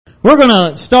We're going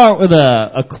to start with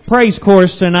a praise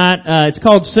chorus tonight. It's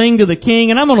called Sing to the King,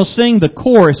 and I'm going to sing the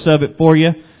chorus of it for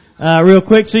you real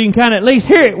quick so you can kind of at least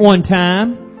hear it one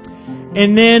time.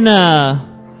 And then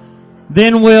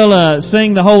we'll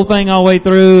sing the whole thing all the way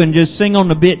through and just sing on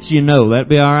the bits you know. That'd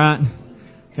be all right?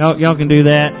 Y'all can do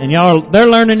that. And they're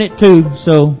learning it too,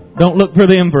 so don't look for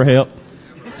them for help.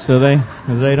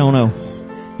 Because they don't know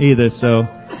either,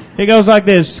 so... It goes like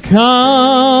this.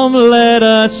 Come, let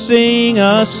us sing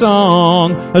a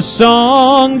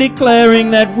song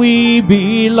declaring that we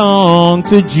belong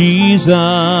to Jesus.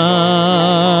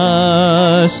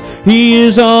 He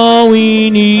is all we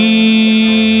need.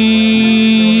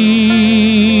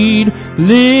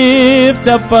 Lift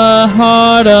up a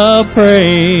heart of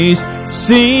praise.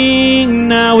 Sing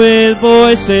now with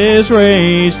voices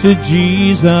raised to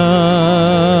Jesus.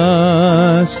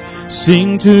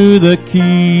 Sing to the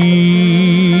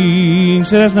King.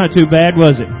 So that's not too bad,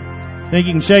 was it? Think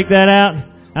you can shake that out?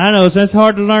 I know, that's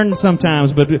hard to learn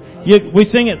sometimes, but we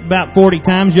sing it about 40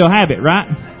 times, you'll have it, right?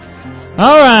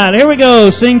 Alright, here we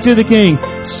go. Sing to the King.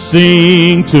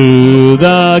 Sing to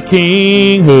the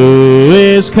King who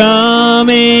is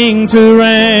coming to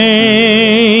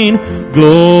reign.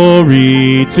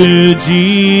 Glory to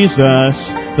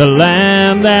Jesus, the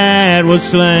Lamb that was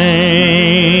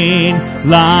slain.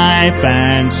 Life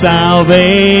and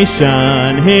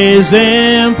salvation His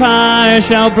empire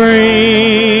shall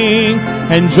bring,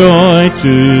 and joy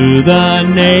to the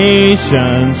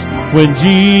nations when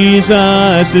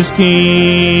Jesus is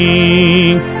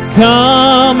King.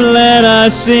 Come, let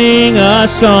us sing a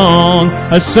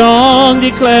song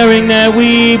declaring that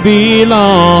we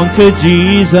belong to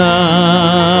Jesus.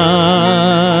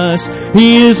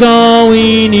 He is all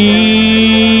we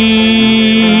need.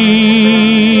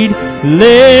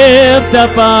 Lift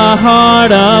up a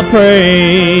heart of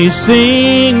praise.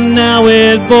 Sing now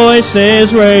with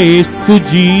voices raised to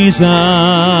Jesus.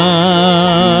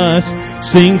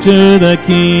 Sing to the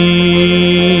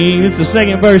King. It's the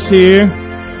second verse here.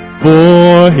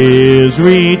 For His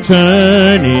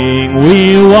returning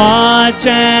we watch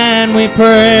and we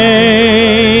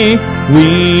pray.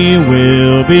 We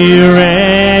will be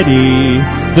ready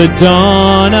the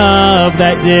dawn of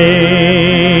that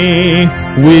day.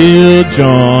 We'll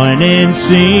join in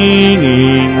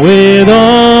singing with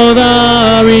all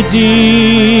the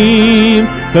redeemed,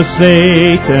 'cause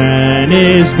Satan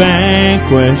is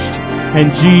vanquished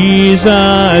and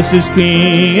Jesus is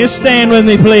King. Stand with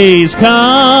me, please.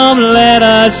 Come, let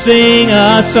us sing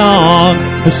a song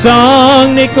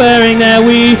declaring that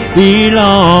we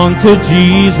belong to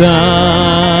Jesus.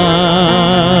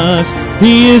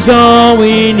 He is all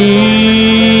we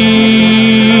need.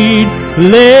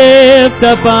 Lift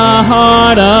up a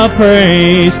heart of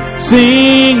praise.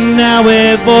 Sing now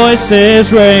with voices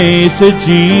raised to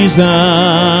Jesus.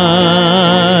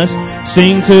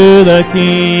 Sing to the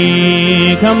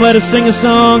King. Come, let us sing a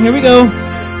song. Here we go.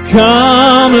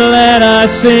 Come, let us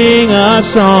sing a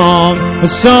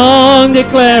song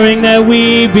declaring that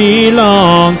we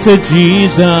belong to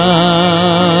Jesus.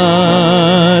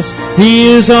 He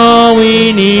is all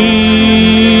we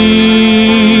need.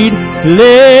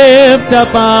 Lift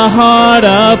up a heart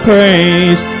of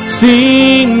praise.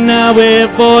 Sing now with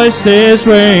voices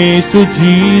raised to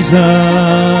Jesus.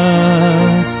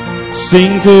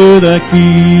 Sing to the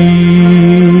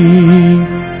King.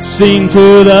 Sing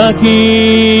to the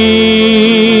King.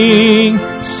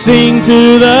 Sing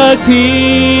to the King.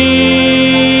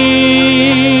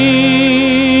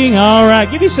 All right,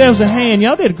 give yourselves a hand.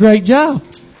 Y'all did a great job.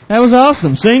 That was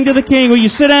awesome. Sing to the King. Will you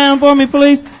sit down for me,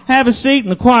 please? Have a seat,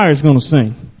 and the choir is going to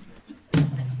sing.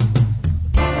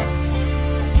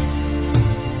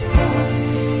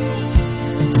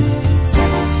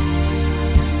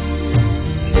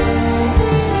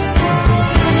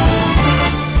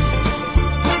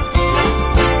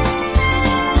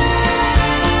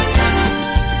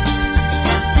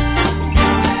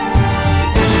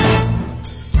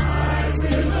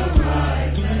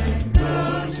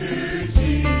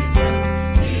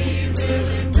 He will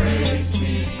embrace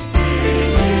me.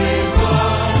 He is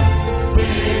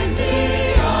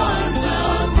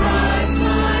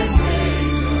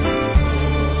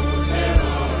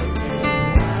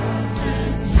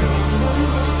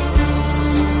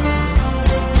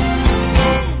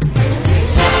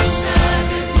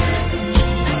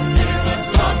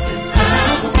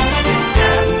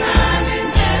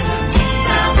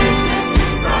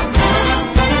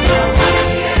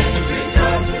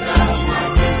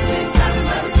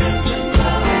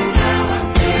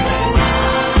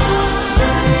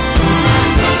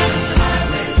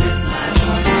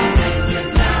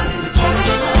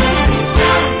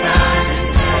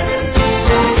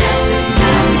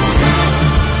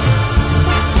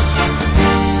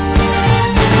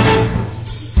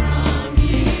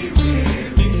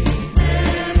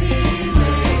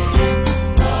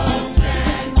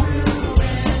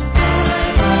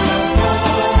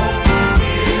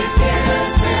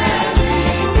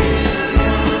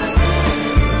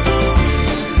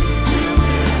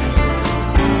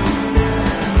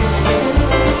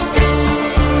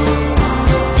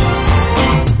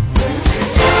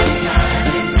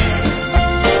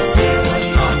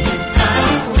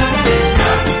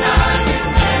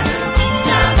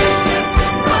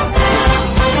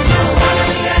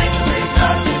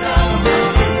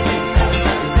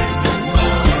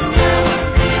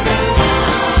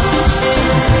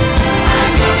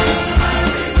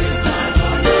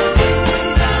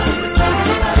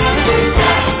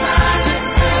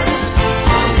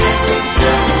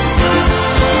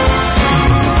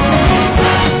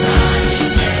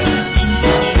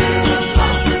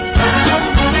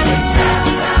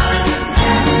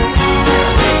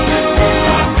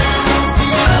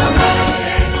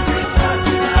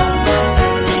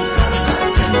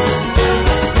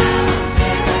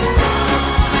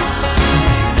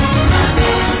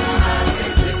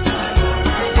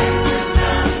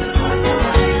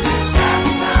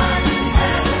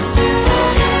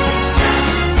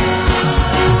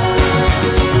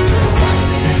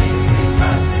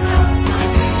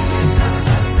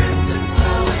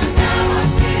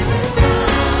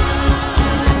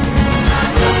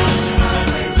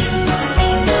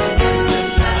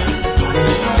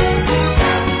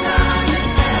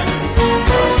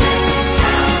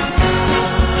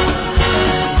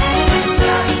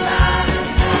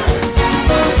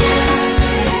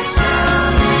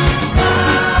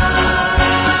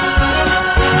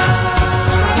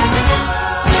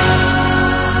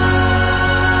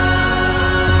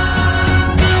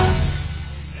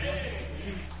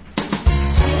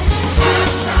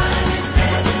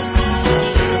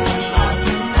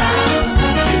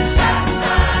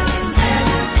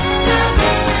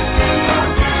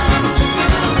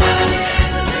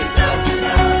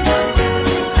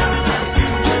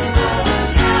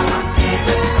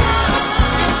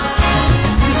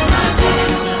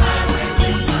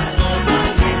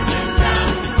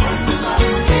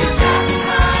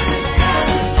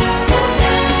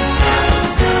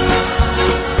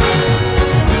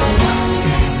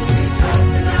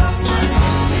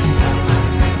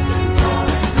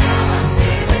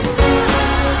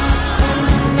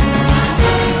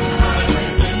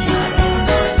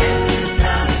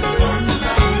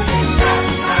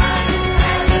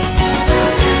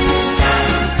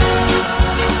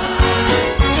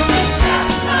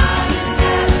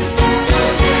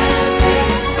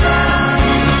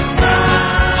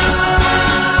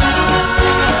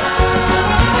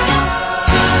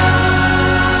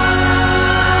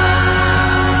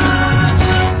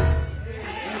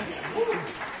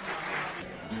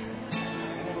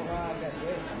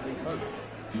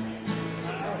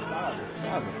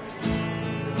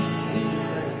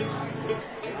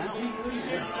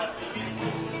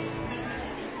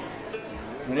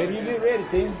Whenever you get ready,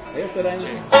 Tim. Yes, it ain't.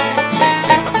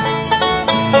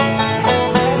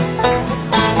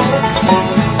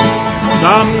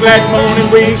 Some glad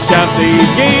morning we shall see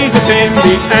Jesus in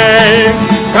the air,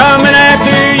 coming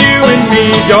after you and me,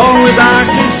 join with our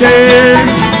share.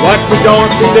 What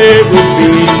rejoicing there will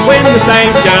be when the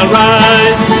saints shall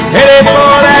rise, headed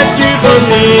for that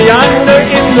Jubilee yonder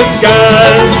in the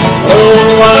sky. Oh,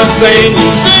 what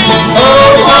singing,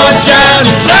 oh, what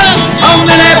shouting, on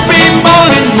that happy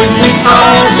morning when we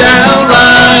all shall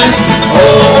rise.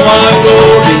 Oh, what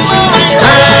glory,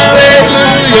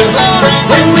 hallelujah,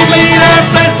 when we meet our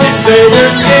blessed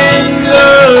Savior in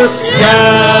the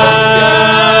skies.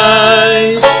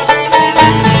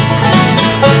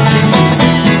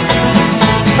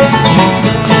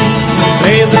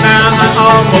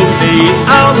 Almost see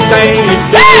all the things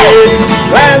dead,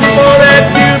 glad for that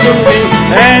Jubilee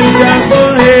and jump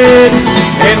ahead.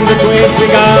 In the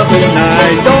twinkling of the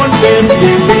night, join them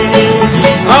to be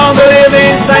all the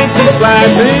living saints that fly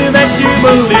to that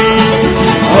Jubilee.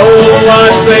 Oh,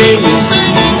 what singing,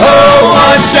 oh,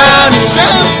 what shouting,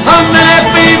 on that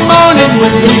happy morning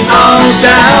when we all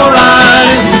shall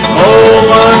rise. Oh,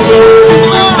 what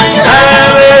glory,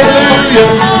 hallelujah,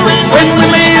 when we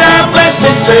meet our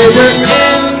blessed Savior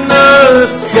in the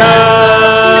skies.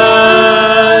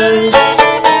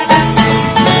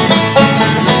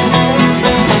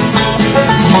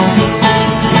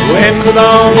 When with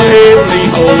all the heavenly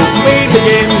hosts we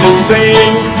begin to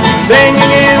sing,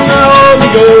 singing in the Holy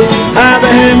Ghost, how the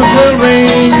hymns will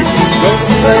ring.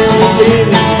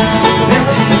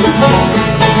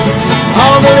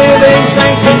 All the living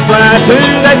saints will fly to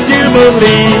that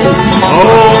Jubilee.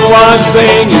 Oh, what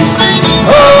singing,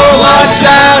 oh, what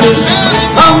shouting,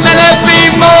 on that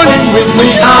happy morning when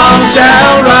we all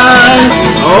shall rise.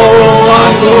 Oh,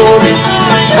 what glory,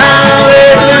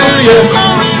 hallelujah,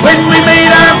 when we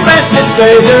meet our blessed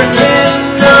Savior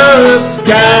in the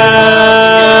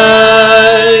skies.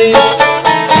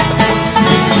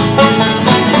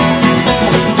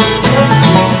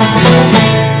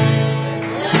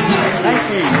 Thank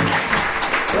you.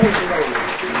 Praise the Lord.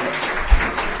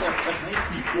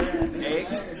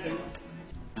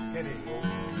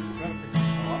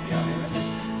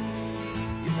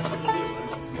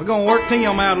 We're going to work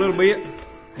Tim out a little bit.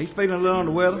 He's feeling a little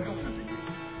under the weather.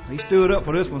 He stood up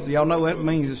for this one, so y'all know that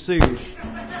means it's serious.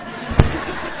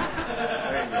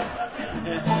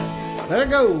 There it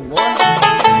goes, boy.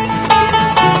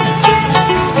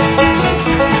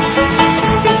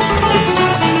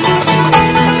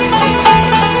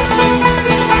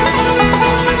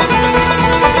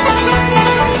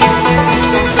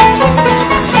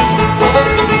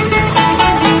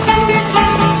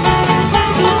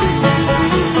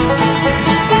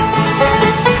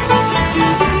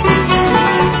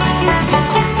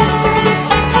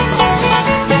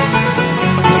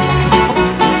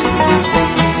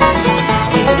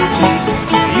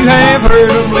 You have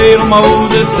heard of little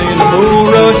Moses in the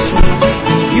bulrush.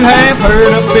 You have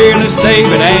heard of fearless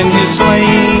David and his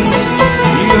sling.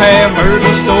 You have heard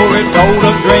the story told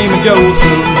of dreaming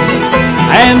Joseph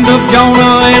and of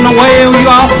Jonah and the whale you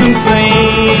often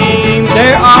sing.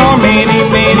 There are many,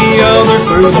 many others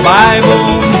through the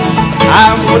Bible.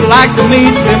 I would like to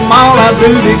meet them all, I do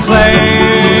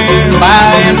declare.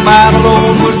 By and by the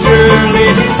Lord will surely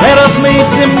let us meet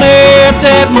them there at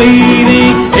that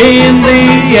meeting in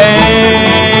the air.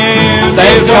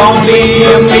 There's gonna be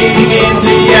a meeting in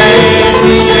the air,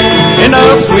 in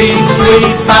a sweet,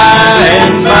 sweet by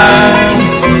and by.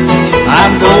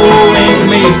 I'm going to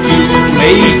meet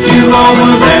you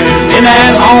over there in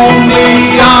that home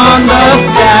beyond the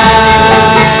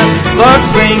sky. Such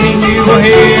singing you will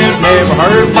hear, never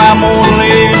heard by mortal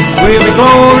ear, will be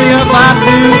glorious, I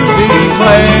do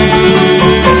declare.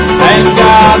 And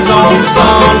God's own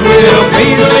Son will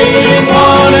be the leading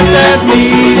one at that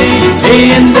meeting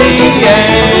in the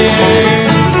air.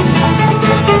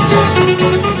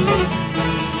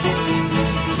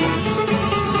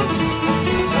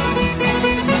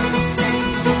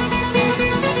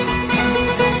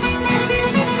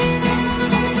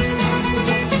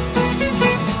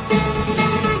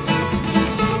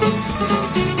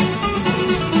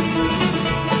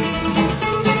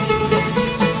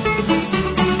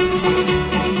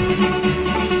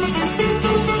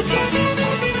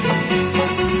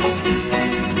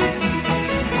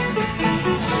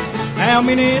 How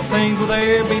many things will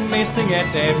there be missing at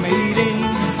that meeting?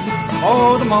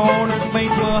 Oh, the mourners'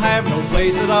 meet will have no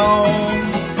place at all.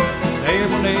 There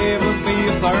will never be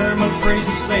a sermon preached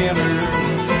to sinners,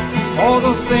 for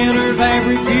the sinners have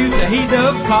refused to heed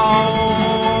the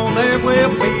call. There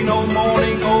will be no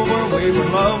mourning over wayward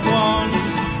loved ones.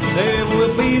 There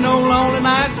will be no lonely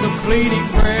night pleading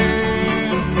prayer.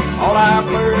 All our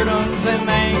burdens and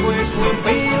anguish will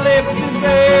be lifted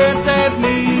there at that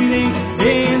meeting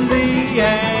in the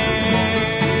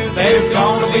air. There's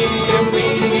gonna be a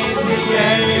meeting in the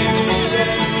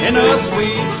air, in a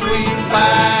sweet, sweet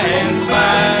by and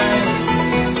by.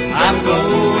 I'm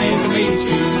going to meet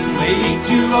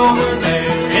you over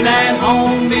there in that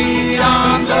home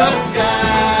beyond the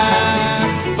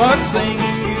sky. But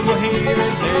singing you will hear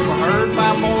it never heard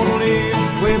by mortal ear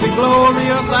will be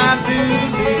glorious, I do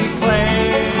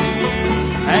declare.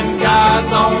 And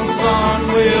God's own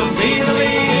Son will be the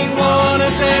leading one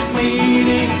at that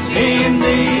meeting in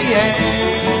the air.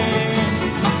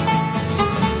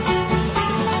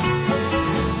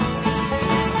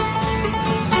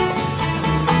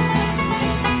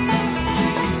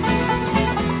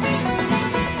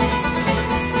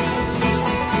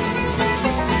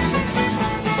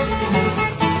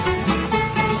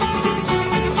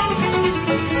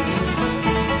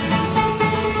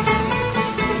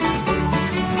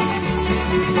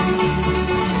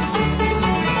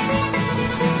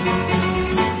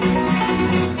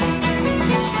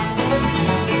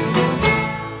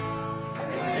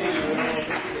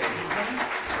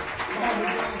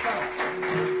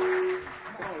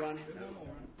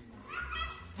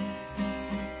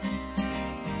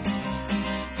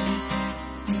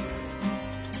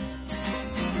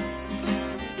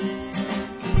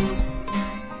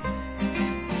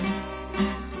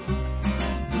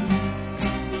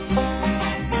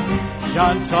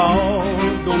 John saw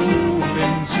the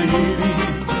golden city,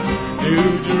 New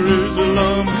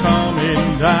Jerusalem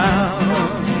coming down,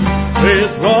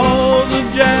 with walls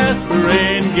of jasper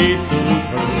and gates of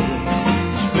pearl,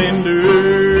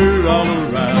 splendor all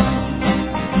around.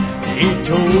 He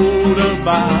told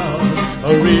about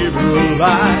a river of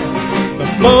life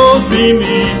that flows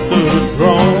beneath the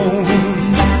throne,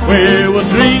 where we'll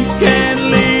drink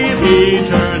and live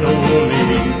eternally.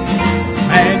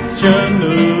 Mansion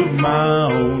of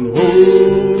my own.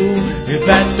 Oh, if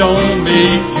that don't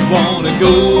make you wanna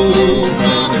go,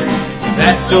 brother, if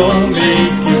that don't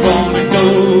make you wanna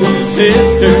go,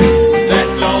 sister, if that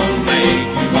don't make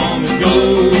you wanna go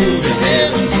to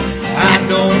heaven, I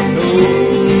don't know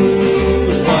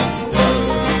what does.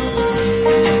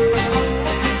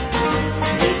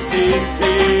 Mystic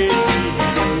faith,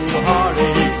 no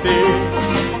heartache there,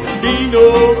 be no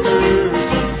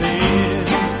curse of sin,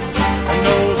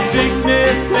 no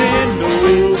sickness and no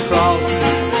cross.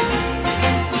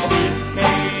 It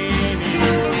can't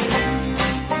even.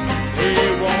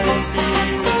 There won't be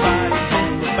no fight on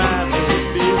the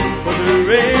battlefield, for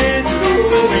there is no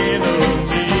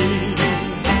enemy.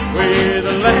 Where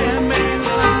the Lamb and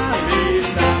Lion lay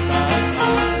side by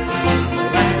side, a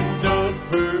land of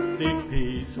perfect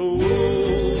peace. Oh,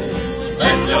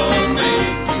 that don't make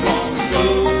you wanna go,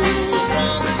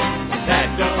 brother. That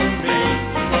don't make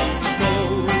you wanna go,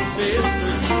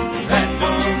 sister. That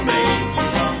don't make you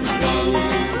wanna go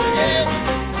to heaven.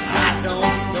 I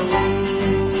don't know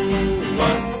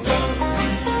what does.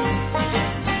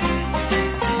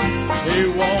 There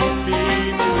won't be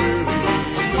no worry,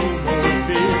 no more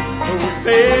fear, for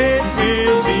faith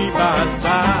will be by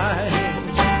side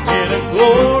in a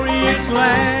glorious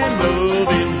land of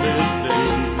endless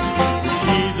days.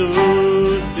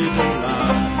 Jesus is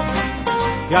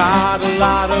alive. Got a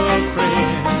lot of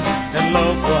friends and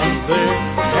loved ones there,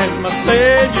 and my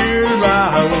Savior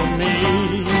right with me.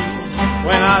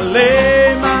 When I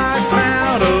lay my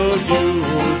crown of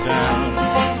jewels down,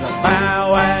 I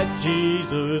bow at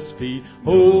Jesus' feet.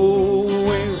 Oh,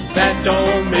 if that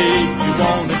don't make you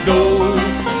wanna go,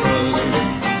 brother,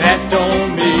 that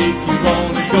don't make you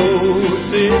wanna go,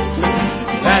 sister,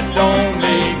 that don't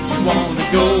make you wanna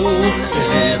go to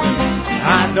heaven,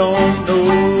 I don't know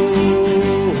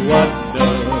what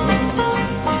does.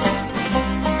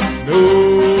 No,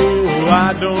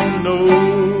 I don't know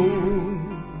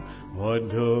what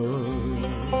does.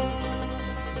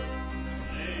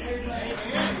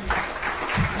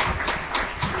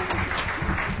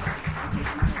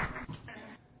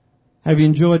 Have you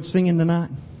enjoyed singing tonight?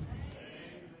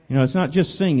 You know, it's not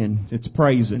just singing, it's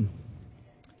praising.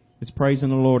 It's praising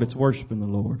the Lord, it's worshiping the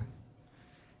Lord.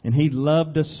 And He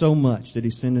loved us so much that He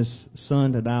sent His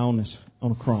Son to die on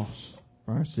a cross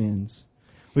for our sins.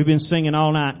 We've been singing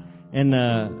all night, and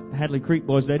Hadley Creek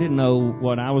boys, they didn't know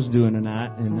what I was doing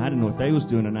tonight, and I didn't know what they was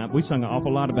doing tonight. We sung an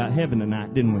awful lot about heaven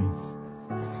tonight, didn't we?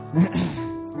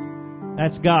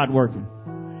 That's God working.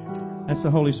 That's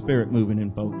the Holy Spirit moving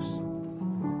in, folks.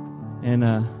 And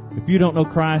if you don't know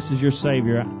Christ as your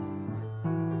Savior,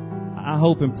 I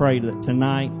hope and pray that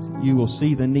tonight you will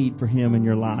see the need for Him in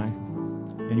your life,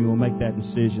 and you will make that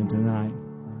decision tonight.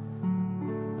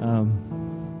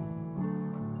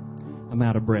 I'm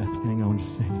out of breath. Hang on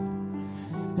just a second.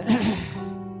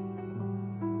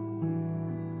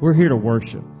 We're here to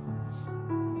worship.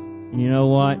 You know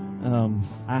what?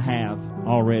 I have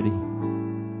already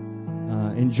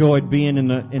enjoyed being in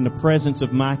the presence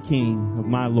of my King, of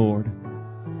my Lord,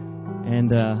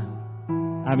 and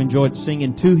I've enjoyed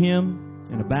singing to Him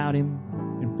and about Him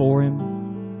and for Him,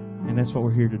 and that's what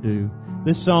we're here to do.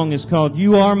 This song is called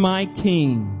 "You Are My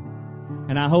King,"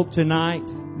 and I hope tonight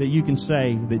that you can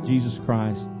say that Jesus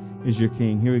Christ is your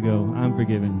King. Here we go. I'm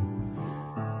forgiven.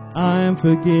 I'm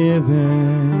forgiven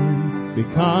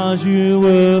because you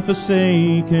were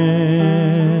forsaken.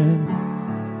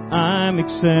 I'm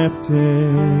accepted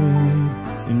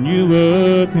and you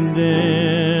were condemned.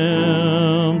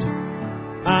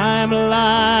 I'm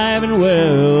alive and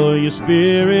well, your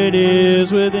Spirit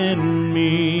is within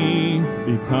me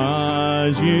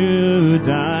because you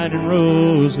died and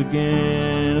rose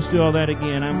again. Let's do all that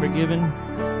again. I'm forgiven.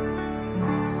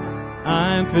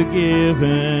 I'm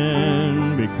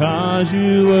forgiven because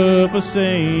you were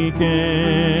forsaken.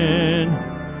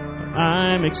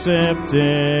 I'm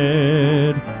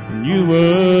accepted and you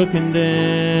were condemned.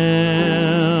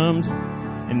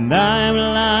 And I'm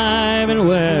alive and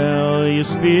well, your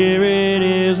Spirit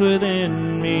is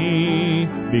within me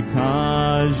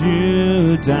because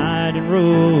you died and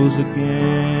rose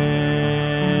again.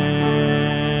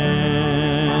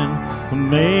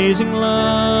 Amazing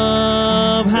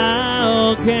love,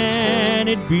 how can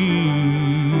it be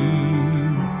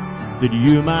that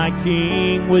you, my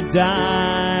King, would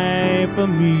die for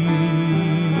me?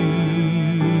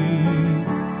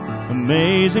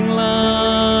 Amazing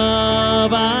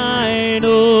love, I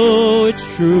know it's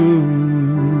true,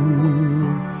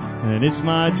 and it's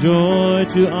my joy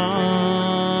to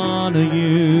honor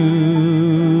you.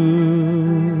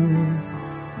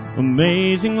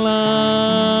 Amazing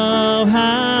love,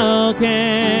 how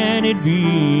can it be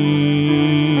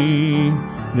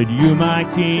that you, my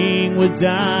King, would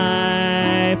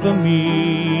die for me?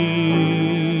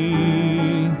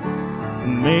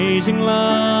 Amazing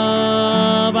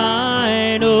love,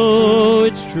 I know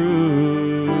it's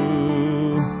true,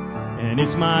 and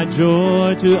it's my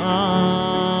joy to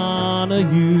honor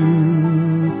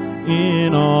you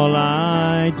in all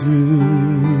I do.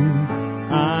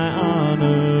 I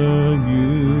honor you.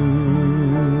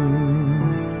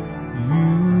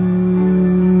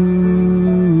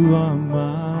 You are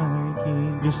my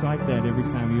King. Just like that every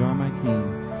time. You are my King.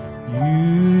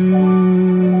 You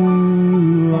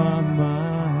are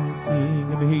my King.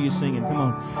 Let me hear you singing. Come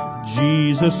on.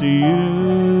 Jesus,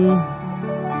 you.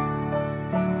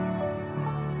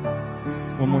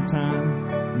 One more time.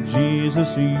 Jesus,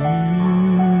 you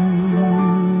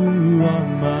are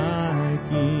my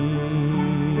King.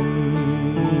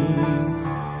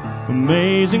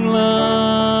 Amazing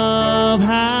love,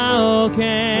 how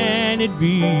can it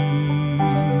be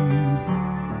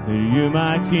that you,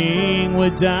 my King,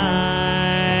 would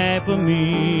die for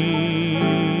me?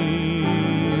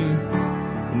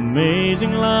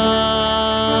 Amazing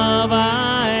love,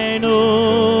 I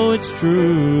know it's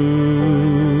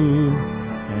true,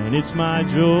 and it's my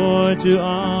joy to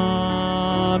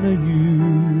honor you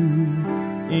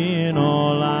in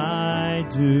all I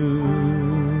do.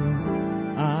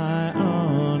 I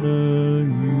honor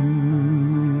you.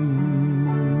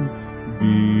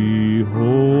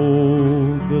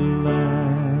 Behold the Lamb.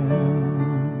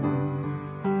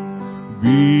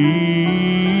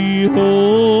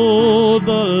 Behold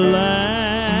the Lamb,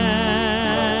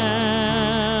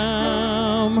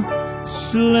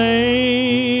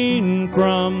 slain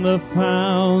from the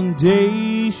foundation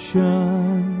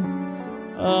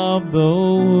of the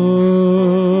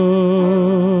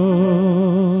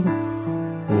world,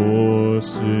 for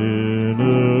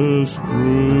sinners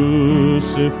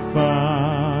crucified.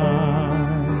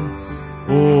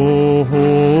 O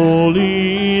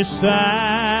holy sacrifice,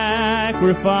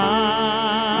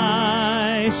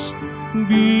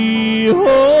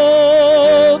 behold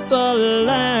the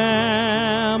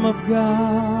Lamb of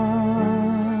God.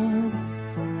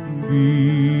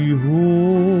 Behold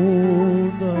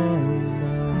the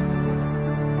Lamb.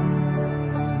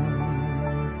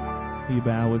 Will you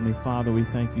bow with me? Father, we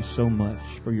thank you so much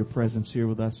for your presence here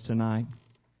with us tonight.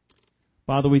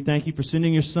 Father, we thank you for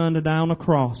sending your Son to die on a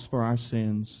cross for our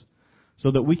sins,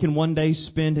 so that we can one day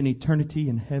spend an eternity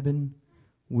in heaven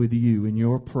with you in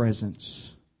your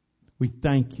presence. We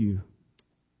thank you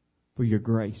for your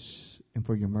grace and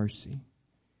for your mercy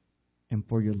and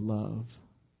for your love.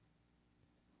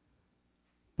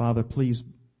 Father, please,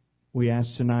 we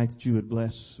ask tonight that you would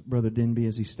bless Brother Denby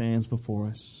as he stands before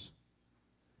us,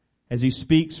 as he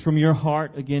speaks from your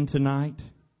heart again tonight.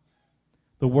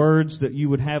 the words that You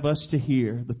would have us to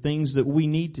hear, the things that we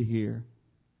need to hear.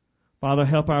 Father,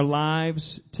 help our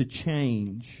lives to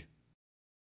change.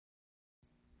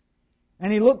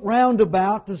 And he looked round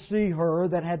about to see her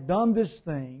that had done this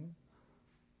thing.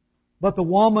 But the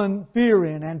woman,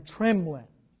 fearing and trembling,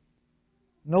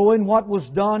 knowing what was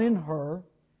done in her,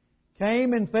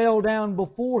 came and fell down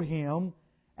before him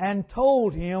and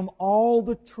told him all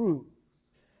the truth.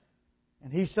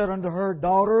 And he said unto her,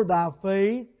 Daughter, thy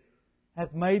faith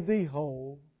hath made thee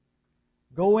whole.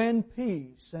 Go in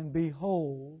peace and be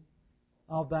whole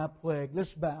of thy plague.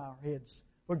 Let's bow our heads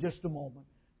for just a moment.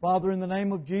 Father, in the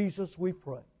name of Jesus, we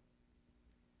pray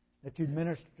that You'd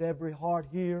minister to every heart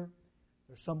here.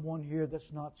 There's someone here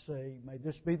that's not saved. May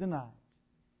this be the night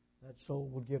that soul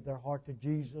will give their heart to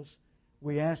Jesus.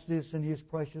 We ask this in His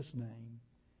precious name.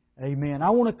 Amen.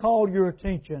 I want to call your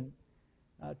attention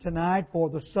tonight for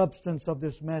the substance of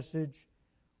this message.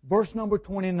 Verse number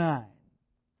 29.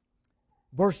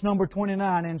 Verse number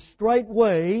 29. And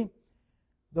straightway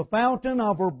the fountain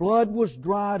of her blood was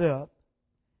dried up,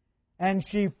 and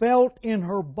she felt in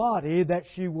her body that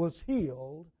she was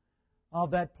healed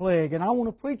of that plague. And I want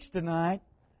to preach tonight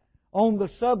on the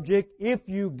subject, if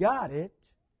you got it,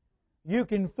 you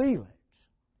can feel it.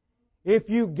 If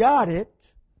you got it,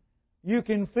 you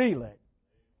can feel it.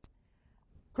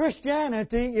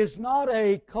 Christianity is not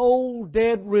a cold,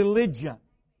 dead religion.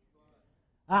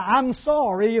 I'm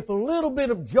sorry, if a little bit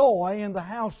of joy in the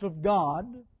house of God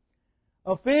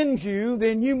offends you,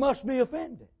 then you must be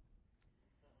offended.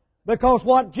 Because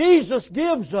what Jesus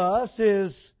gives us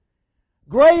is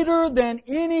greater than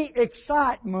any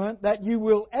excitement that you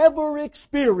will ever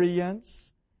experience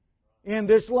in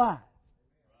this life.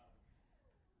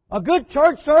 A good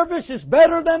church service is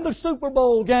better than the Super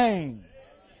Bowl game.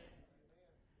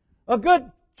 A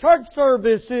good church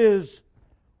service is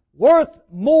worth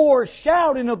more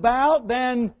shouting about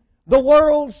than the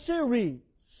World Series.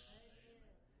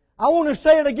 I want to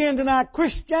say it again tonight.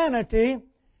 Christianity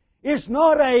is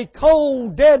not a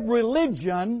cold, dead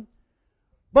religion,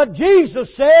 but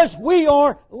Jesus says we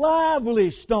are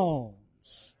lively stones.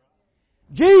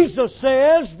 Jesus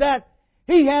says that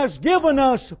He has given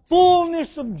us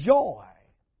fullness of joy.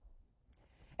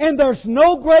 And there's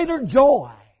no greater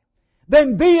joy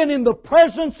than being in the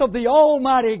presence of the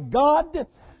Almighty God,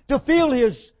 to feel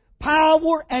His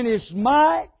power and His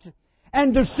might,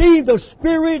 and to see the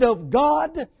Spirit of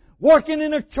God working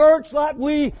in a church like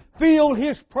we feel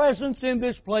His presence in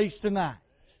this place tonight.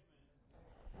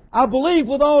 I believe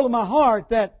with all of my heart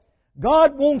that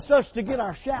God wants us to get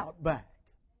our shout back.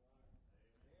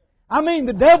 I mean,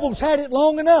 the devil's had it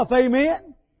long enough,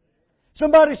 amen?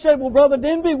 Somebody said, well, Brother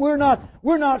Denby, we're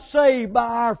not saved by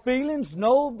our feelings.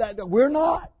 No, that we're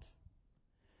not.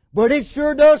 But it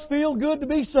sure does feel good to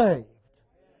be saved.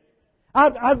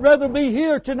 I'd rather be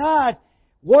here tonight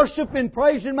worshiping,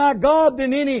 praising my God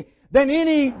than any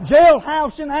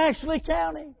jailhouse in Ashley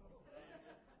County.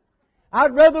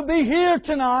 I'd rather be here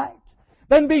tonight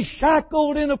than be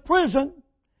shackled in a prison.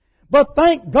 But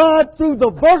thank God through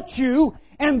the virtue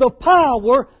and the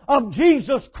power of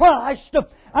Jesus Christ,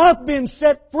 I've been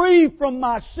set free from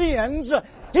my sins.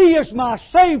 He is my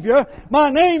Savior.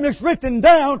 My name is written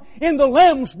down in the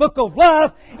Lamb's Book of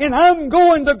Life, and I'm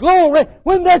going to glory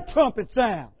when that trumpet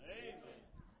sounds.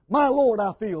 My Lord,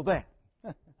 I feel that.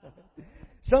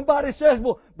 Somebody says,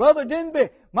 well, Brother Denby,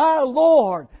 my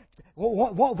Lord,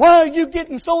 why are you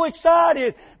getting so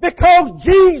excited? Because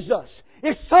Jesus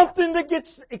is something to get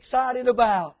excited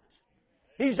about.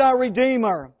 He's our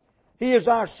Redeemer. He is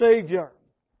our Savior.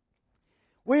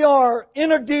 We are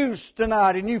introduced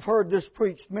tonight, and you've heard this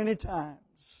preached many times,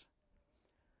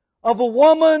 of a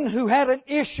woman who had an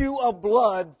issue of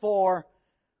blood for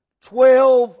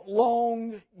 12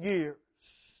 long years.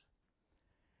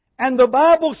 And the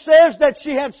Bible says that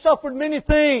she had suffered many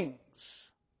things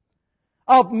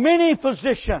of many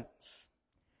physicians.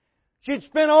 She'd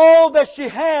spent all that she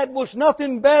had was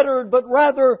nothing better, but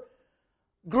rather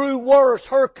grew worse.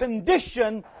 Her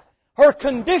condition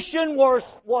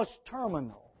was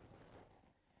terminal.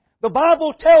 The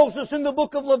Bible tells us in the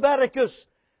book of Leviticus,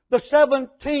 the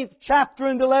 17th chapter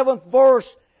and the 11th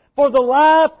verse, for the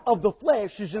life of the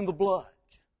flesh is in the blood.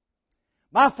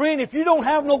 My friend, if you don't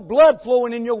have no blood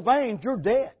flowing in your veins, you're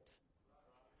dead.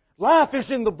 Life is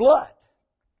in the blood.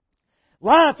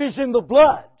 Life is in the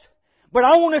blood. But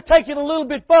I want to take it a little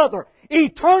bit further.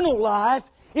 Eternal life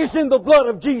is in the blood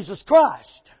of Jesus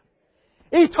Christ.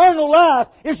 Eternal life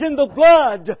is in the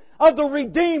blood of the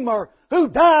Redeemer who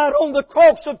died on the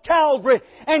cross of Calvary.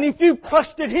 And if you've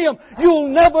trusted Him, you'll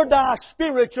never die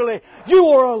spiritually. You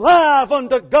are alive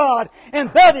unto God. And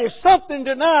that is something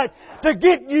tonight to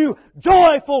get you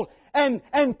joyful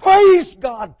and praise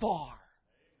God for.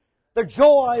 The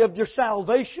joy of your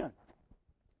salvation.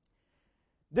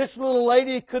 This little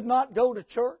lady could not go to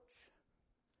church,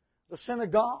 the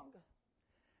synagogue.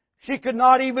 She could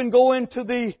not even go into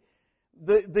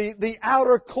the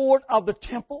outer court of the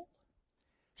temple.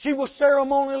 She was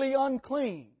ceremonially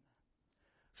unclean.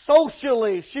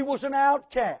 Socially, she was an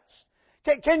outcast.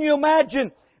 Can you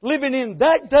imagine living in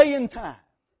that day and time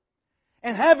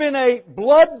and having a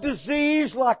blood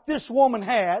disease like this woman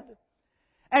had,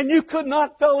 and you could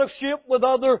not fellowship with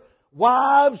other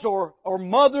wives or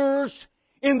mothers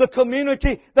in the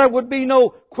community? There would be no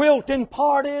quilting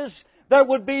parties. There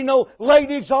would be no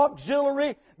ladies'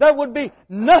 auxiliary. There would be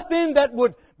nothing that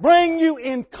would bring you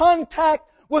in contact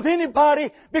with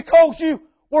anybody because you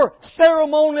were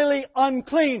ceremonially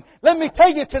unclean. Let me tell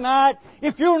you tonight,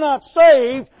 if you're not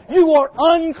saved, you are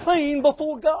unclean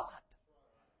before God.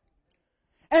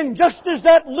 And just as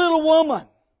that little woman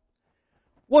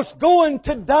was going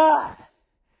to die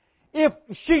if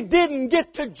she didn't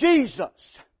get to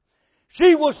Jesus,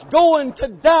 she was going to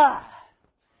die.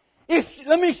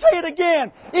 Let me say it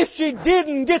again. If she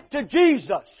didn't get to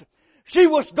Jesus, she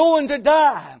was going to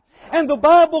die. And the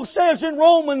Bible says in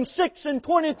Romans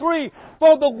 6:23,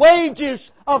 for the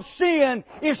wages of sin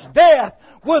is death.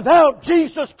 Without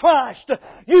Jesus Christ,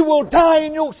 you will die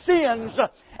in your sins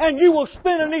and you will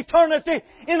spend an eternity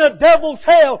in a devil's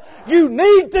hell. You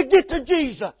need to get to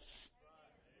Jesus.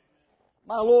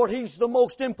 My Lord, He's the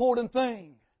most important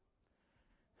thing.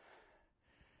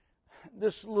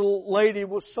 This little lady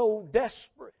was so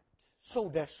desperate, so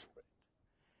desperate.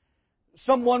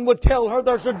 Someone would tell her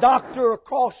there's a doctor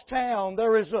across town,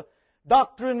 there is a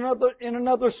doctor in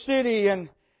another city, and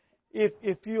if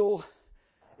you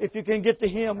can get to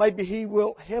him, maybe he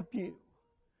will help you.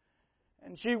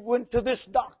 And she went to this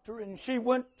doctor, and she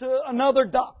went to another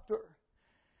doctor,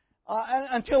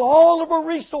 until all of her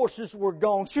resources were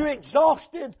gone. She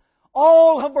exhausted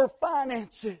all of her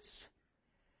finances.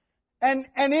 And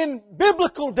in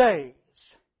biblical days,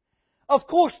 of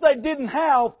course, they didn't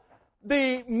have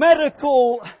the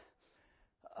medical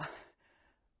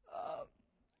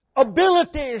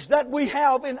abilities that we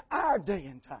have in our day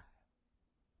and time.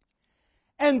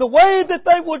 And the way that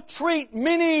they would treat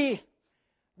many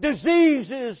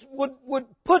diseases would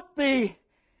put the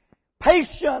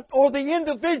patient or the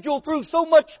individual through so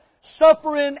much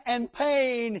suffering and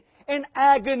pain and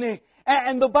agony.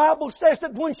 And the Bible says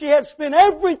that when she had spent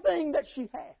everything that she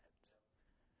had,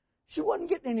 she wasn't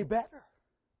getting any better.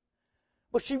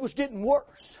 But she was getting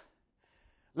worse.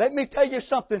 Let me tell you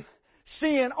something.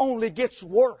 Sin only gets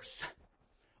worse.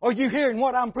 Are you hearing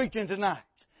what I'm preaching tonight?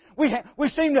 We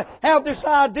seem to have this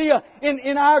idea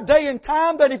in our day and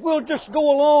time that if we'll just go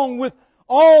along with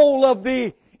all of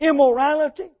the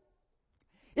immorality,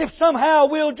 if somehow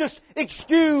we'll just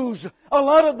excuse a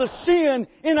lot of the sin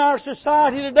in our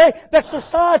society today, that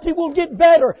society will get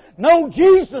better. No,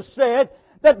 Jesus said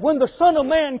that when the Son of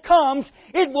Man comes,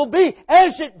 it will be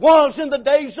as it was in the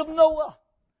days of Noah.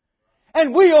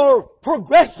 And we are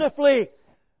progressively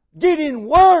getting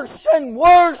worse and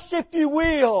worse, if you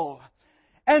will.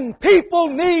 And people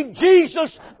need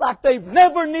Jesus like they've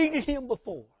never needed Him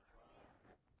before.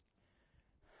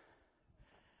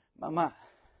 My.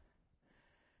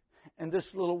 And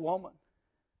this little woman,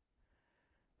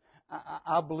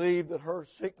 I believe that her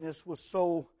sickness was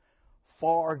so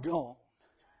far gone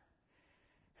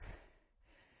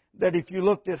that if you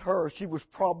looked at her, she was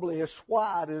probably as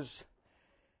white as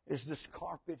this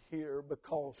carpet here,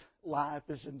 because life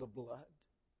is in the blood.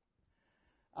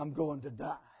 I'm going to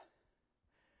die.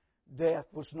 Death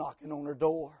was knocking on her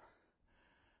door.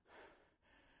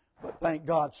 But thank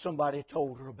God somebody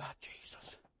told her about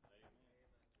Jesus.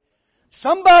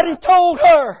 Somebody told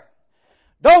her,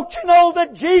 don't you know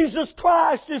that Jesus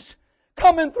Christ is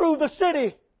coming through the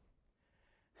city?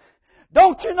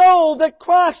 Don't you know that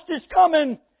Christ is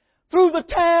coming through the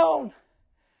town?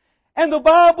 And the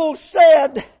Bible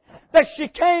said that she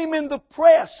came in the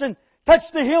press and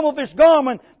touched the hem of His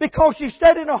garment, because she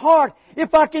said in her heart,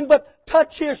 if I can but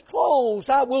touch His clothes,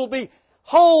 I will be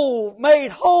whole, made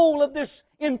whole of this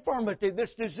infirmity,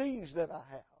 this disease that I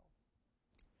have.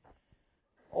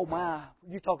 Oh my,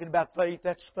 you're talking about faith,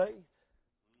 that's faith.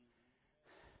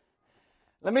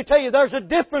 Let me tell you, there's a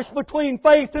difference between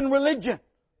faith and religion.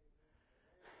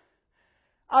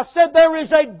 I said there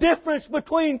is a difference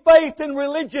between faith and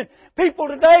religion. People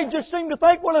today just seem to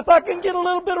think, well, if I can get a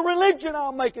little bit of religion,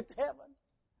 I'll make it to heaven.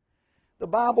 The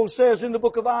Bible says in the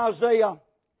book of Isaiah,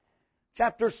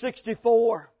 chapter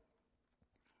 64,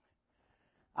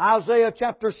 Isaiah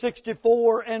chapter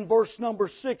 64 and verse number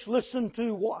 6, listen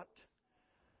to what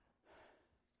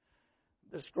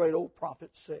this great old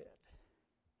prophet said.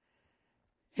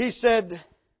 He said,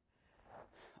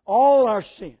 all our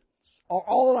sins, or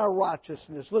all our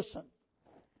righteousness, listen.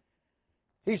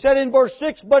 He said in verse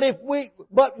 6,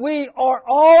 but we are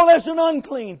all as an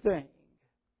unclean thing,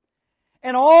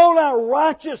 and all our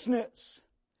righteousness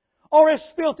are as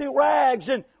filthy rags,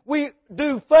 and we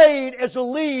do fade as a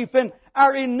leaf, and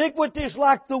our iniquities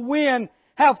like the wind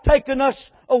have taken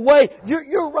us away.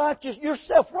 Your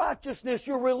self-righteousness,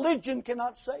 your religion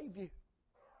cannot save you.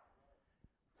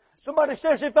 Somebody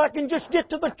says, if I can just get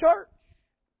to the church,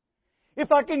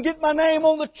 if I can get my name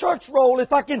on the church roll,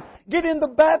 if I can get in the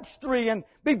baptistry and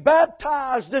be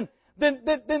baptized,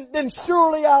 then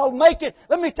surely I'll make it.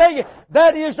 Let me tell you,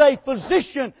 that is a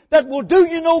physician that will do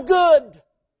you no good.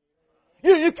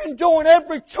 You can join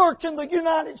every church in the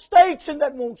United States and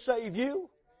that won't save you.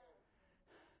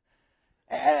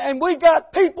 And we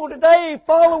got people today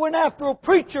following after a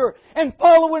preacher and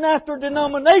following after a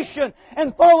denomination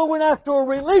and following after a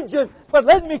religion. But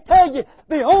let me tell you,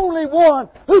 the only one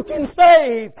who can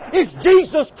save is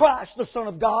Jesus Christ, the Son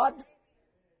of God.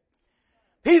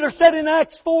 Peter said in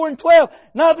Acts 4:12,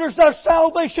 neither is there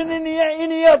salvation in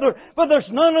any other, for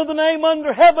there's none other name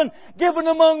under heaven given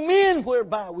among men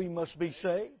whereby we must be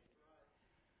saved.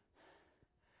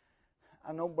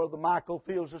 I know Brother Michael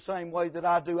feels the same way that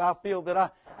I do. I feel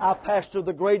that I pastor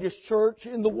the greatest church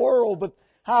in the world, but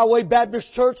Highway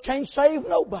Baptist Church can't save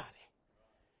nobody.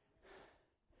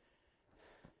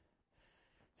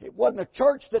 It wasn't a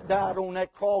church that died on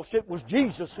that cross. It was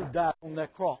Jesus who died on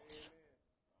that cross.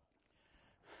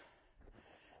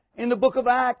 In the book of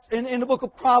Acts, in the book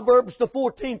of Proverbs, the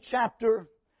 14th chapter,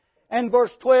 and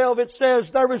verse 12, it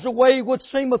says, there is a way which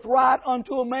seemeth right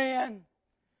unto a man,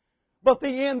 but the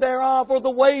end thereof are the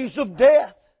ways of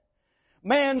death.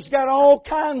 Man's got all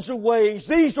kinds of ways.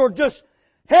 These are just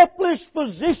helpless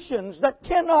physicians that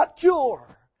cannot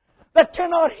cure, that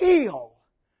cannot heal,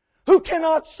 who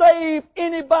cannot save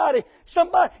anybody.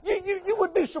 You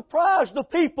would be surprised the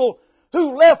people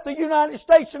who left the United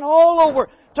States and all over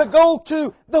to go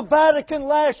to the Vatican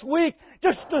last week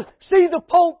just to see the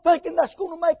Pope, thinking that's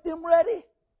going to make them ready.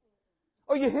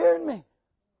 Are you hearing me?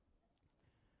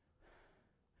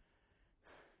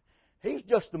 He's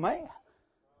just a man.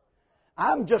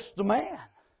 I'm just a man.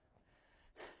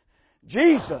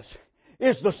 Jesus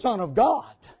is the Son of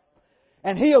God,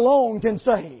 and He alone can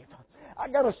save. I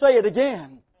got to say it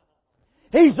again.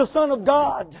 He's the Son of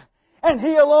God, and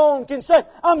He alone can save.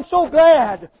 I'm so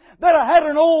glad that I had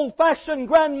an old-fashioned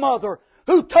grandmother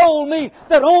who told me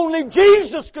that only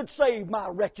Jesus could save my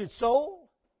wretched soul.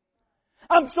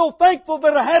 I'm so thankful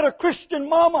that I had a Christian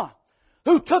mama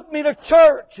who took me to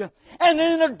church and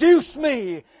introduced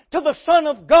me to the Son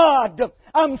of God.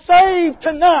 I'm saved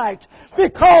tonight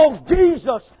because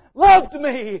Jesus loved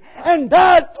me and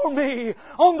died for me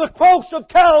on the cross of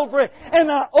Calvary,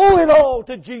 and I owe it all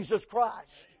to Jesus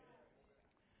Christ.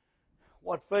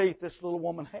 What faith this little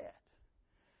woman had.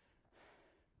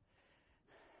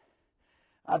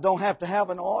 I don't have to have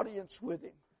an audience with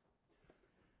Him.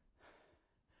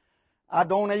 I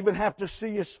don't even have to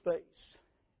see His face.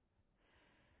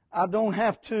 I don't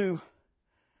have to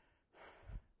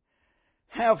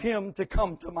have Him to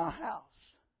come to my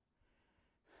house.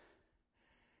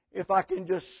 If I can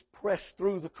just press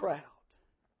through the crowd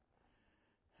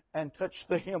and touch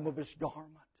the hem of His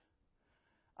garment,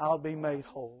 I'll be made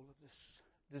whole of this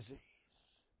disease.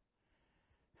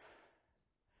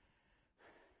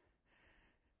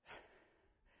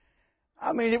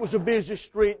 I mean, it was a busy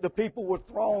street. The people were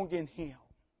thronging Him,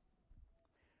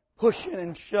 pushing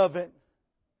and shoving.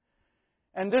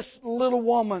 And this little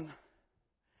woman,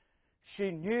 she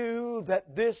knew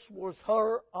that this was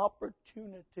her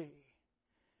opportunity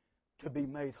to be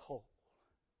made whole.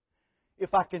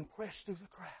 If I can press through the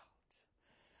crowd.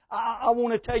 I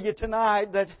want to tell you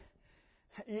tonight that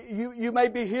you may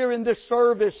be here in this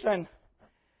service and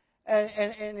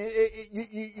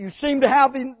you seem to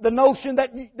have the notion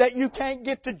that you can't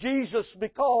get to Jesus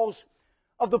because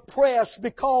of the press,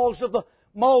 because of the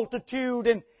multitude.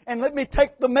 And let me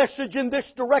take the message in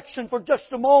this direction for just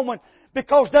a moment,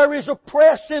 because there is a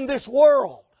press in this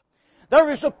world. There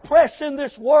is a press in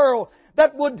this world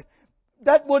that would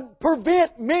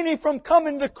prevent many from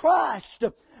coming to Christ.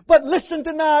 But listen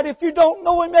tonight, if you don't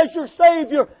know Him as your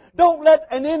Savior, don't let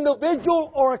an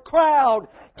individual or a crowd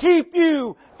keep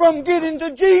you from getting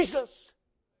to Jesus.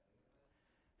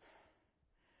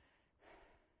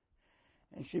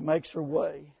 And she makes her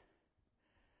way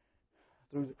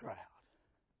through the crowd.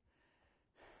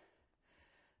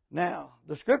 Now,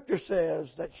 the Scripture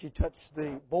says that she touched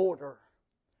the border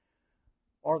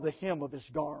or the hem of His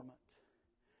garment.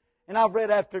 And I've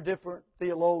read after different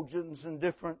theologians and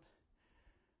different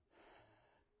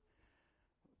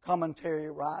commentary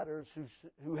writers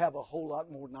who have a whole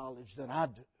lot more knowledge than I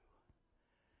do.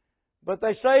 But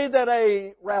they say that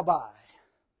a rabbi,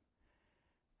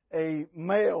 a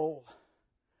male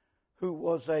who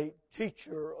was a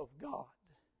teacher of God,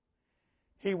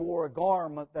 he wore a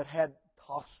garment that had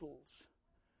tassels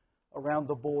around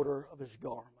the border of his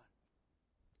garment.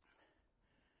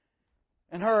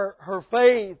 And her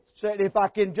faith said, if I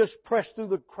can just press through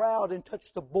the crowd and touch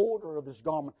the border of his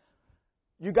garment,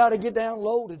 you got to get down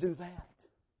low to do that.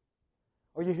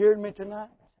 Are you hearing me tonight?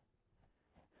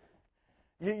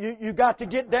 You got to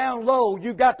get down low.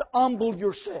 You got to humble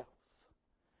yourself.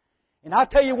 And I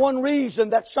tell you one reason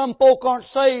that some folk aren't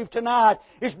saved tonight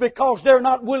is because they're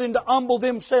not willing to humble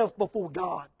themselves before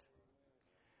God.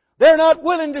 They're not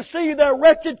willing to see their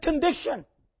wretched condition.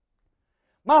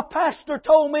 My pastor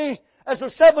told me as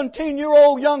a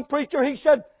 17-year-old young preacher, he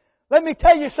said, let me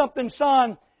tell you something,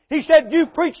 son. He said, you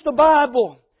preach the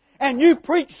Bible and you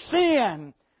preach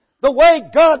sin the way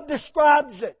God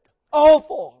describes it.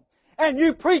 Awful. And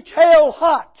you preach hell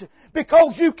hot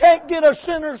because you can't get a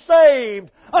sinner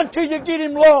saved until you get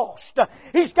him lost.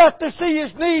 He's got to see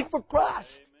his need for Christ.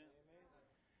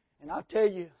 And I tell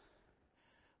you,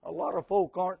 a lot of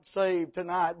folk aren't saved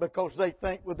tonight because they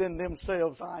think within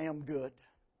themselves, I am good.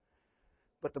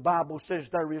 But the Bible says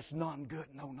there is none good,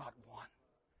 no, not one.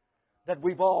 That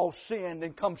we've all sinned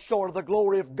and come short of the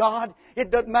glory of God.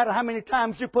 It doesn't matter how many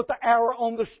times you put the arrow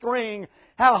on the string,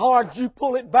 how hard you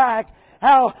pull it back,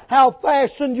 how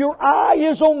fastened your eye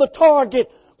is on the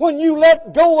target. When you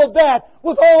let go of that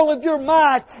with all of your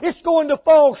might, it's going to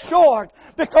fall short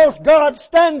because God's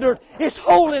standard is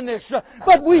holiness.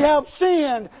 But we have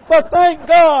sinned. But thank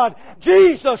God,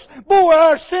 Jesus bore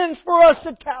our sins for us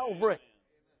at Calvary.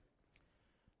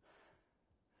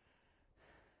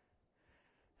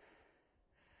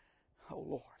 Oh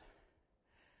Lord.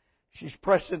 She's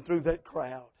pressing through that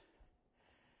crowd.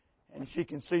 And she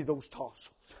can see those tassels.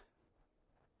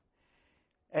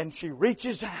 And she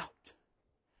reaches out.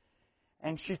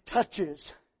 And she touches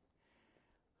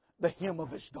the hem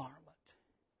of His garment.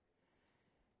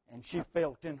 And she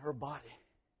felt in her body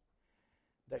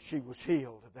that she was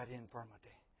healed of that infirmity.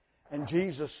 And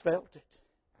Jesus felt it.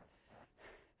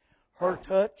 Her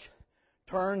touch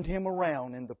turned Him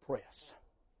around in the press.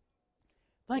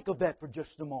 Think of that for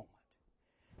just a moment.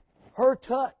 Her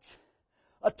touch,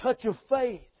 a touch of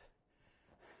faith.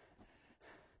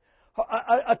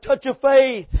 A touch of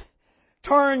faith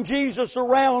turned Jesus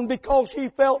around because He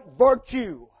felt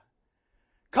virtue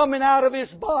coming out of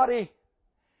His body.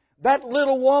 That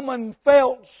little woman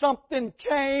felt something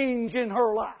change in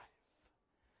her life.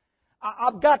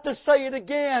 I've got to say it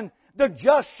again. The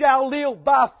just shall live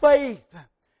by faith.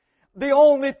 The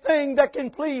only thing that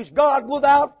can please God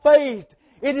without faith,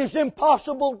 it is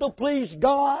impossible to please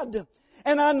God.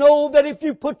 And I know that if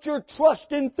you put your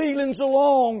trust in feelings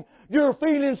alone, your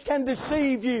feelings can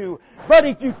deceive you. But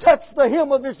if you touch the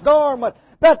hem of His garment,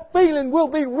 that feeling will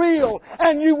be real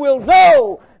and you will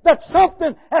know that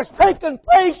something has taken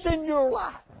place in your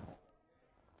life.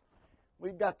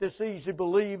 We've got this easy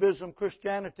believism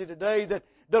Christianity today that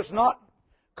does not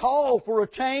call for a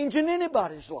change in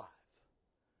anybody's life.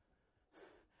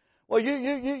 Well,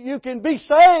 you can be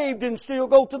saved and still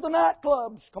go to the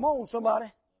nightclubs. Come on,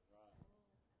 somebody.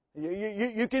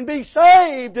 You can be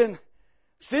saved and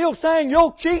still saying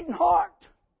your cheating heart.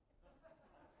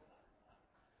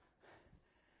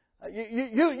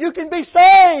 You can be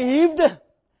saved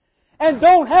and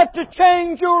don't have to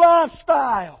change your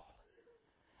lifestyle.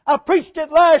 I preached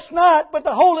it last night, but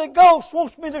the Holy Ghost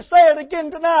wants me to say it again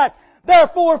tonight.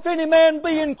 Therefore, if any man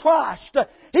be in Christ,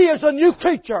 he is a new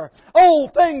creature.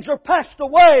 Old things are passed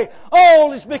away.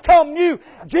 All is become new.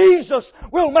 Jesus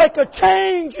will make a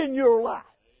change in your life.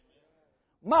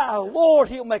 My Lord,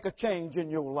 He'll make a change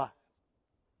in your life.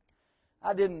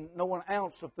 I didn't know an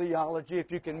ounce of theology,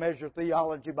 if you can measure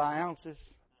theology by ounces.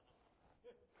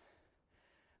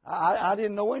 I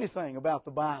didn't know anything about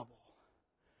the Bible.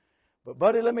 But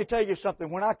buddy, let me tell you something.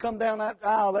 When I come down that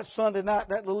aisle that Sunday night,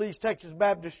 that little East Texas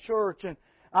Baptist church, and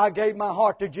I gave my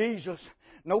heart to Jesus,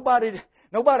 nobody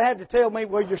had to tell me,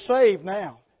 well, you're saved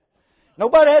now.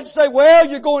 Nobody had to say, well,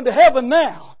 you're going to heaven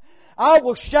now. I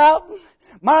was shouting.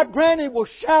 My granny was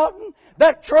shouting.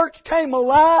 That church came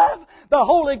alive. The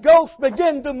Holy Ghost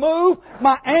began to move.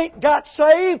 My aunt got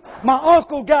saved. My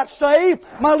uncle got saved.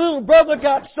 My little brother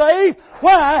got saved.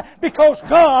 Why? Because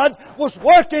God was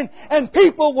working and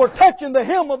people were touching the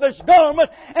hem of His garment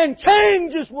and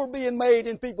changes were being made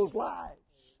in people's lives.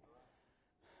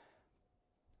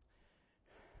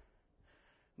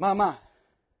 My.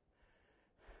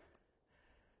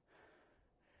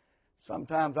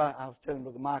 Sometimes I was telling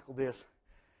Brother Michael this.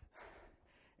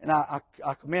 And I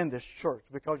commend this church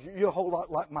because you're a whole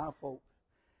lot like my folk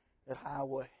at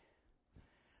Highway.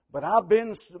 But I've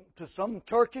been to some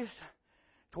churches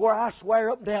to where I swear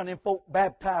up and down them folk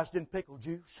baptized in pickle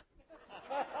juice.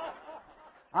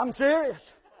 I'm serious.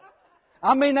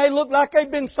 I mean, they look like they've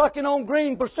been sucking on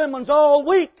green persimmons all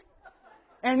week.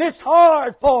 And it's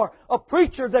hard for a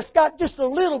preacher that's got just a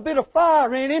little bit of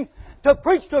fire in him to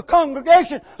preach to a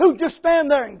congregation who just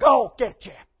stand there and gawk at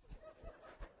you.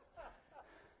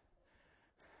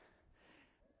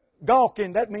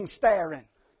 Gawking, that means staring.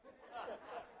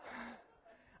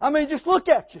 I mean, just look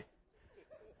at you.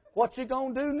 What's he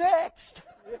going to do next?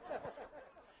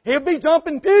 He'll be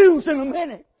jumping pews in a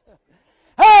minute.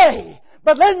 Hey,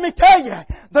 but let me tell you,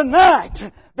 the night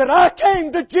that I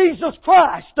came to Jesus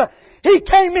Christ, He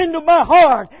came into my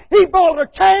heart. He brought a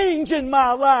change in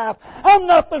my life. I'm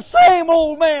not the same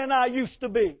old man I used to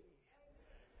be.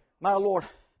 My Lord,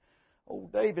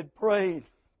 old David prayed.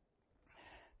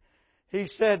 He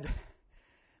said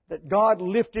that God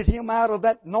lifted him out of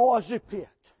that noisy pit,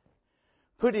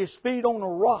 put his feet on a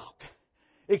rock,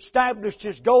 established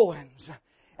his goings,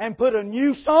 and put a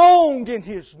new song in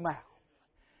his mouth.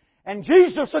 And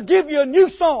Jesus will give you a new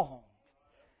song.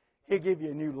 He'll give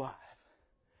you a new life.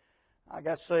 I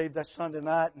got saved that Sunday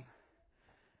night and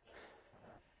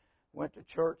went to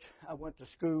church. I went to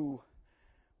school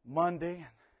Monday.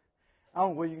 I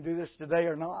don't know whether you can do this today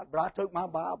or not, but I took my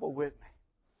Bible with me.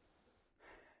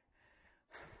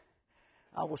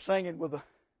 I was singing with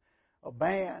a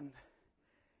band.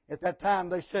 At that time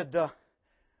they said,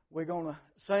 we're going to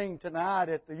sing tonight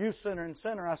at the youth center in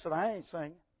Center. I said, I ain't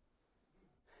singing.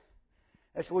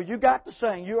 They said, well, you got to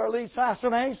sing. You're our lead singer. I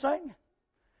said, I ain't singing.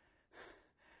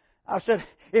 I said,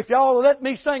 if y'all will let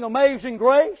me sing Amazing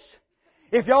Grace,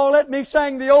 if y'all let me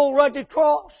sing the old rugged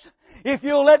cross, if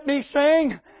you'll let me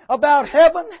sing about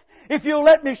heaven, if you'll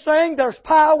let me sing there's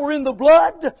power in the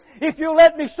blood, if you'll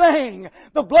let me sing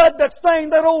the blood that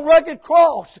stained that old rugged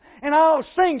cross, and I'll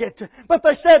sing it. But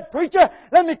they said, preacher,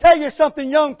 let me tell you something,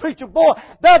 young preacher boy,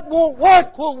 that won't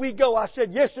work will we go. I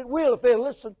said, yes it will if they'll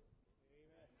listen.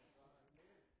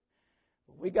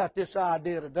 We got this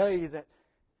idea today that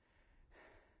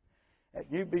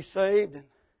you be saved and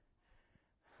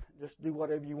just do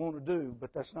whatever you want to do,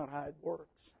 but that's not how it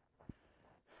works.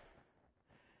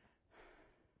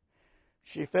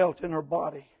 She felt in her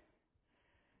body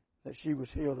that she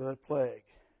was healed of that plague.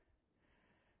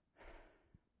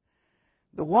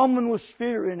 The woman was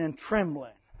fearing and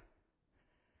trembling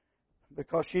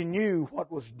because she knew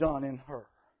what was done in her.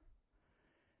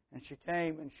 And she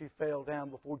came and she fell down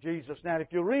before Jesus. Now,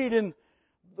 if you read in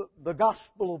the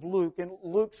Gospel of Luke, in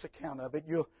Luke's account of it,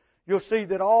 you'll see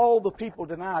that all the people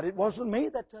denied, it wasn't me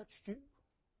that touched you.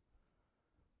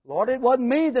 Lord, it wasn't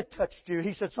me that touched you.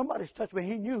 He said, somebody's touched me.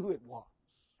 He knew who it was.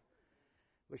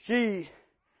 But she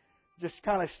just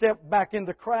kind of stepped back in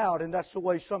the crowd, and that's the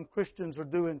way some Christians are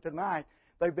doing tonight.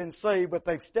 They've been saved, but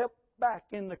they've stepped back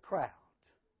in the crowd.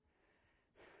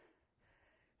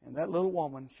 And that little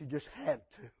woman, she just had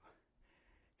to.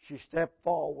 She stepped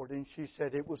forward and she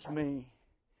said, it was me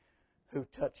who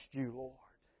touched you, Lord.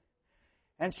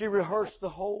 And she rehearsed the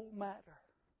whole matter.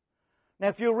 Now,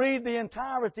 if you read the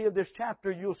entirety of this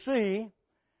chapter, you'll see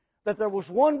that there was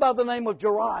one by the name of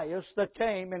Jairus that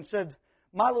came and said,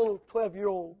 my little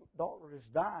 12-year-old daughter is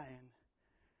dying,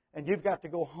 and you've got to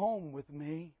go home with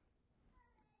me.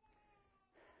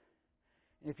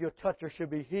 If you'll touch her, she'll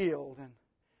be healed. And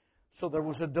so there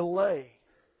was a delay.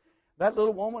 That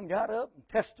little woman got up and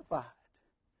testified.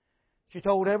 She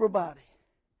told everybody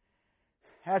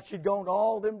how she'd gone to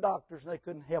all them doctors and they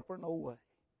couldn't help her no way.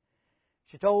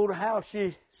 She told how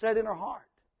she said in her heart,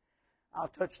 I'll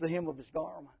touch the hem of His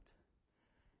garment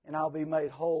and I'll be made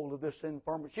whole of this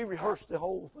infirmity. She rehearsed the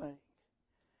whole thing.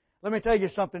 Let me tell you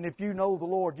something. If you know the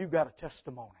Lord, you've got a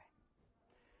testimony.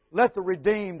 Let the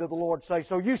redeemed of the Lord say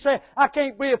so. You say, I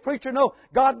can't be a preacher. No,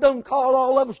 God doesn't call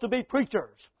all of us to be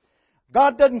preachers.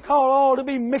 God doesn't call all to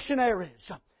be missionaries.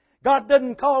 God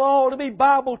doesn't call all to be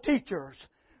Bible teachers.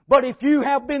 But if you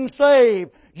have been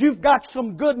saved, you've got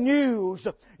some good news.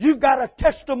 You've got a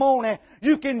testimony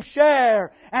you can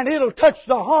share, and it'll touch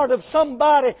the heart of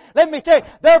somebody. Let me tell you,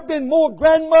 there have been more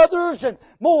grandmothers and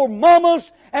more mamas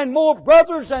and more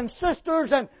brothers and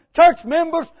sisters and church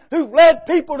members who've led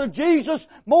people to Jesus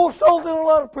more so than a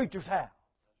lot of preachers have.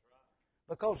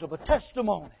 Because of a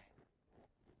testimony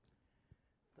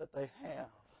that they have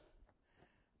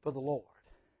for the Lord.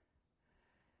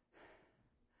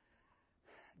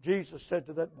 Jesus said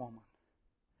to that woman,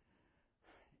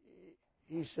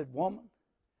 He said, woman,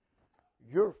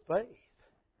 your faith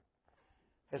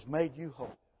has made you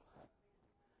whole.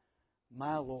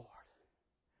 My Lord.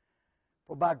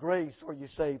 For by grace are you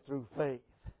saved through faith.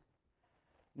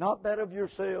 Not that of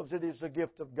yourselves, it is a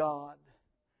gift of God.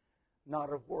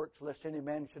 Not of works, lest any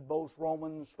man should boast.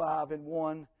 Romans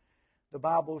 5:1. The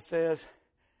Bible says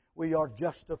we are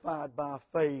justified by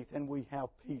faith and we have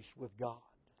peace with God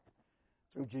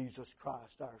through Jesus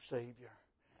Christ our Savior.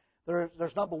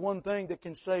 There's not but one thing that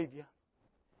can save you,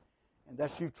 and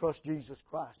that's you trust Jesus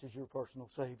Christ as your personal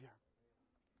Savior.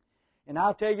 And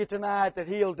I'll tell you tonight that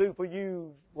He'll do for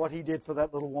you what He did for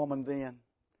that little woman then.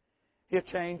 He'll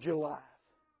change your life,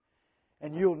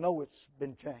 and you'll know it's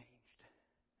been changed.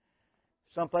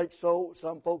 Some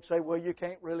folks say, well, you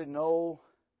can't really know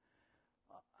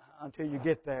until you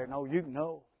get there. No, you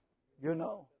know. You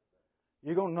know.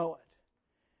 You're going to know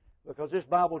it. Because this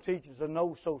Bible teaches a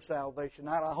know-so salvation.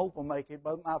 Now, I hope I'll make it.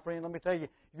 But, my friend, let me tell you,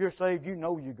 if you're saved, you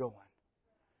know you're going.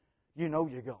 You know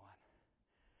you're going.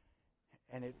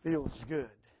 And it feels good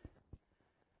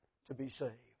to be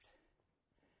saved.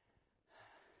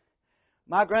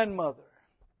 My grandmother,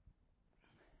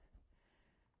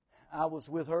 I was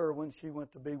with her when she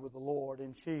went to be with the Lord,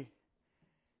 and she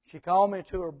called me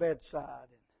to her bedside,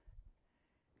 and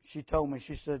she told me,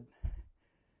 she said,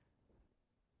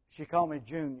 she called me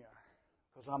Junior,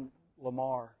 because I'm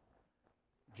Lamar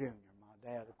Junior.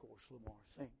 My dad, of course, Lamar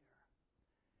Senior.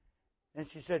 And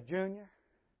she said, Junior,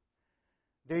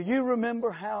 do you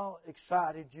remember how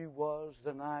excited you was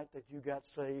the night that you got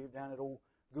saved down at old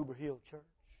Goober Hill Church?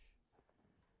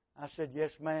 I said,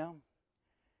 yes, ma'am.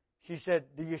 She said,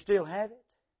 do you still have it?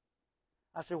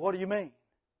 I said, what do you mean?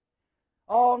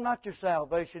 Oh, not your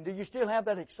salvation. Do you still have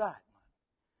that excitement?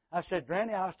 I said,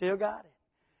 Granny, I still got it.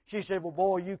 She said, well,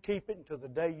 boy, you keep it until the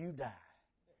day you die.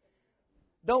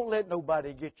 Don't let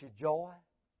nobody get your joy.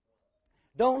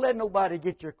 Don't let nobody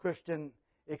get your Christian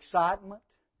excitement.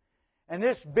 And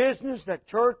this business that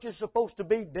church is supposed to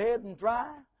be dead and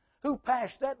dry, who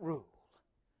passed that rule?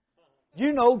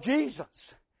 You know Jesus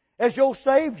as your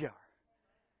Savior.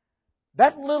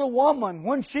 That little woman,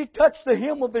 when she touched the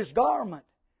hem of His garment,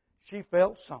 she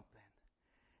felt something.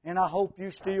 And I hope you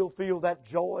still feel that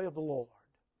joy of the Lord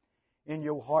in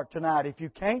your heart tonight. If you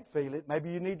can't feel it,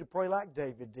 maybe you need to pray like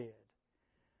David did.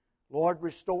 Lord,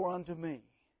 restore unto me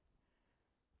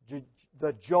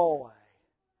the joy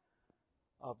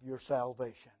of your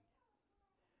salvation.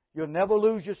 You'll never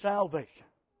lose your salvation,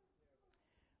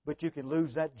 but you can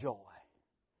lose that joy.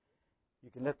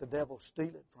 You can let the devil steal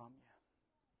it from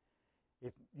you.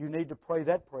 If you need to pray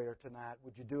that prayer tonight,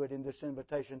 would you do it in this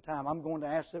invitation time? I'm going to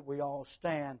ask that we all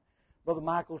stand. Brother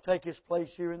Michael, take his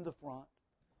place here in the front.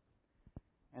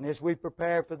 And as we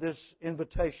prepare for this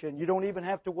invitation, you don't even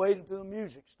have to wait until the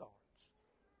music starts.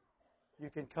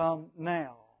 You can come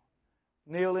now.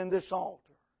 Kneel in this altar.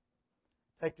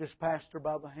 Take this pastor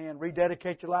by the hand.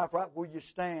 Rededicate your life right where you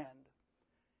stand.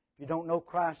 If you don't know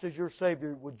Christ as your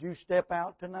Savior, would you step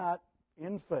out tonight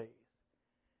in faith?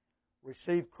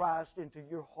 Receive Christ into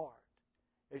your heart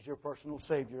as your personal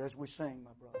Savior as we sing,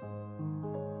 my brother.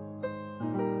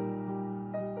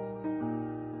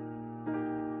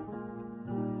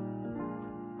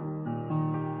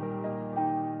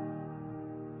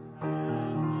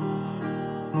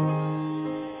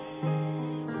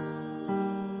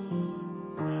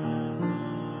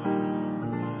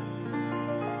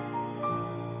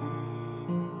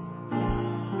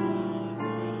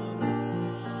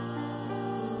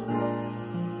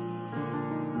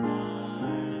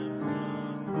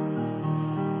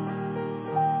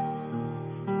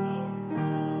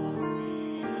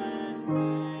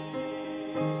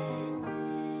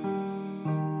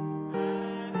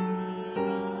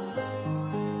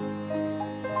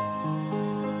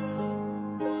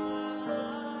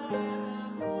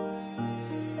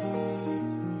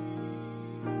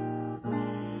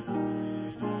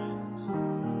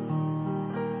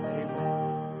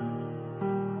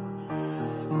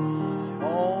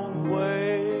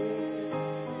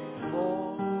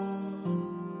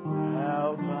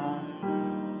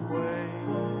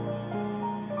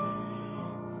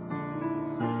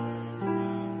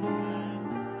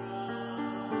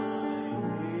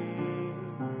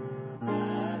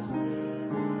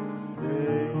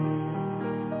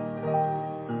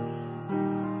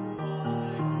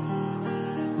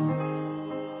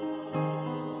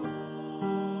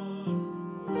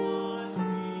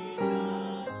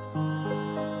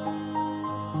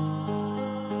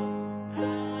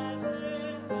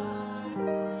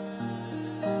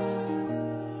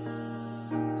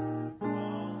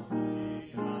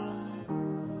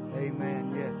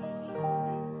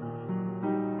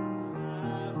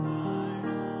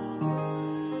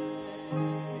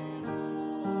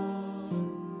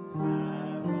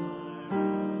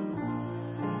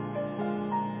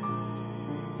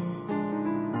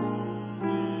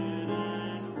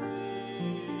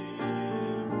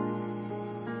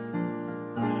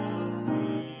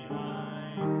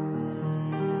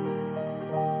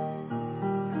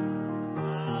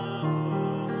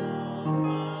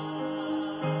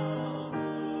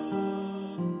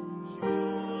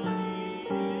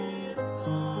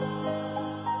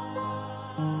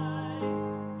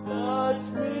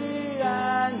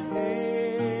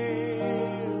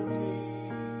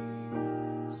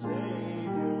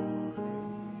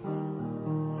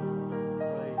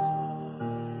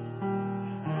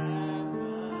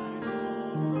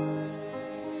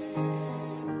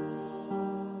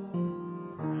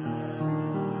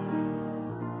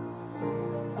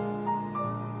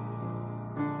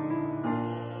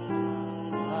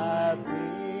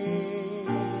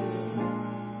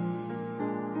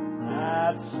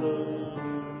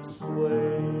 absolute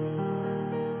sway.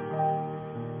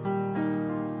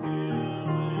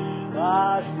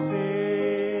 Thy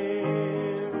Spirit,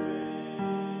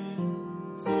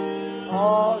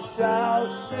 all shall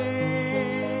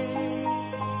sing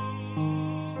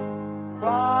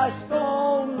Christ.